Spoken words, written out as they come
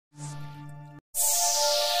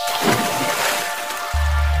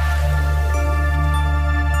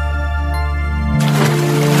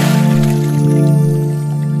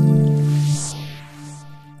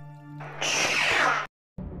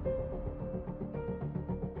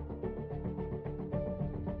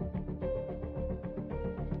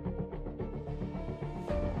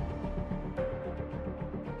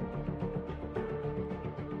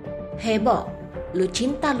Heboh,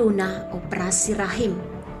 Lucinta operasi rahim,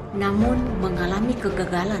 namun mengalami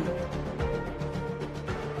kegagalan.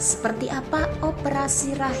 Seperti apa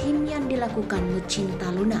operasi rahim yang dilakukan Lucinta?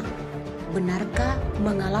 Benarkah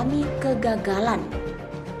mengalami kegagalan?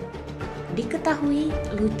 Diketahui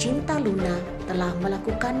Lucinta telah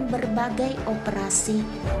melakukan berbagai operasi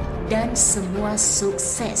dan semua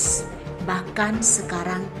sukses. Bahkan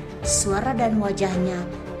sekarang suara dan wajahnya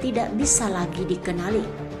tidak bisa lagi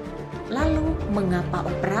dikenali. Lalu mengapa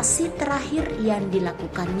operasi terakhir yang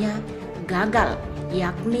dilakukannya gagal,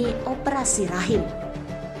 yakni operasi rahim?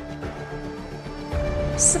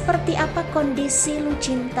 Seperti apa kondisi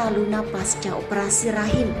Lucinta pasca operasi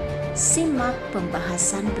rahim? Simak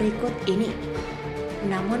pembahasan berikut ini.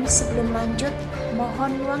 Namun sebelum lanjut,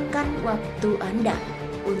 mohon luangkan waktu Anda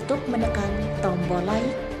untuk menekan tombol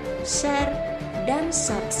like, share, dan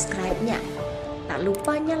subscribe-nya. Tak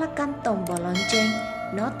lupa nyalakan tombol lonceng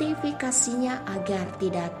notifikasinya agar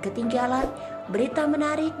tidak ketinggalan berita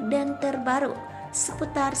menarik dan terbaru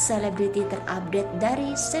seputar selebriti terupdate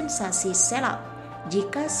dari sensasi seleb.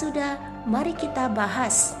 Jika sudah, mari kita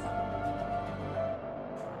bahas.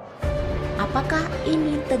 Apakah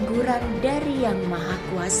ini teguran dari Yang Maha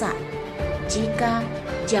Kuasa? Jika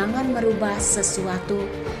jangan merubah sesuatu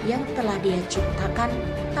yang telah Dia ciptakan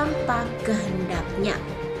tanpa kehendaknya.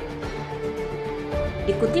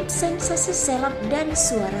 Dikutip sensasi seleb dari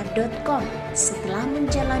suara.com, setelah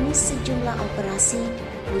menjalani sejumlah operasi,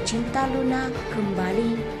 Lucinta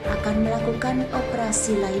kembali akan melakukan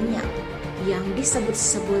operasi lainnya yang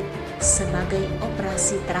disebut-sebut sebagai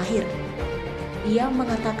operasi terakhir. Ia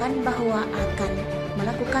mengatakan bahwa akan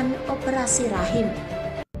melakukan operasi rahim.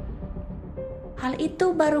 Hal itu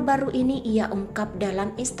baru-baru ini ia ungkap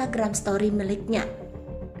dalam Instagram story miliknya.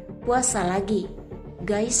 Puasa lagi,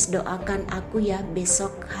 guys, doakan aku ya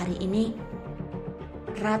besok hari ini.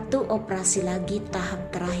 Ratu operasi lagi tahap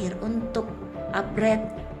terakhir untuk upgrade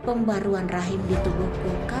pembaruan rahim di tubuhku,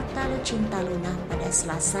 kata Lucinta pada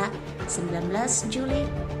Selasa 19 Juli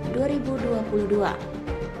 2022.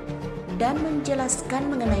 Dan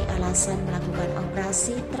menjelaskan mengenai alasan melakukan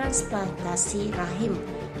operasi transplantasi rahim.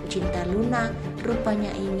 Lucinta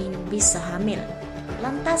rupanya ingin bisa hamil.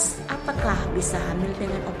 Lantas, apakah bisa hamil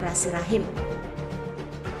dengan operasi rahim?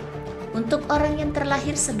 Untuk orang yang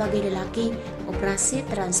terlahir sebagai lelaki, operasi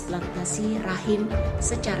transplantasi rahim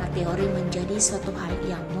secara teori menjadi suatu hal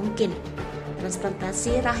yang mungkin.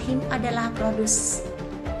 Transplantasi rahim adalah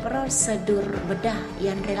prosedur bedah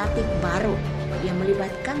yang relatif baru yang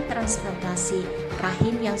melibatkan transplantasi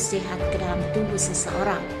rahim yang sehat ke dalam tubuh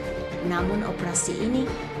seseorang. Namun operasi ini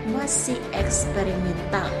masih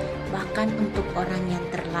eksperimental, bahkan untuk orang yang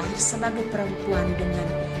terlahir sebagai perempuan dengan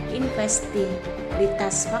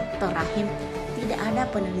infertilitas faktor rahim, tidak ada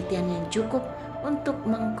penelitian yang cukup untuk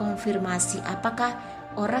mengkonfirmasi apakah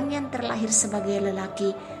orang yang terlahir sebagai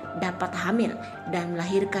lelaki dapat hamil dan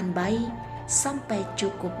melahirkan bayi sampai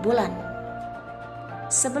cukup bulan.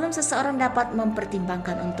 Sebelum seseorang dapat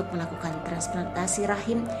mempertimbangkan untuk melakukan transplantasi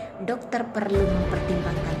rahim, dokter perlu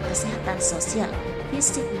mempertimbangkan kesehatan sosial,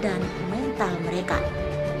 fisik, dan mental mereka.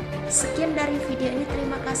 Sekian dari video ini,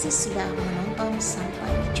 terima kasih sudah menonton,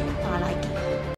 sampai jumpa lagi.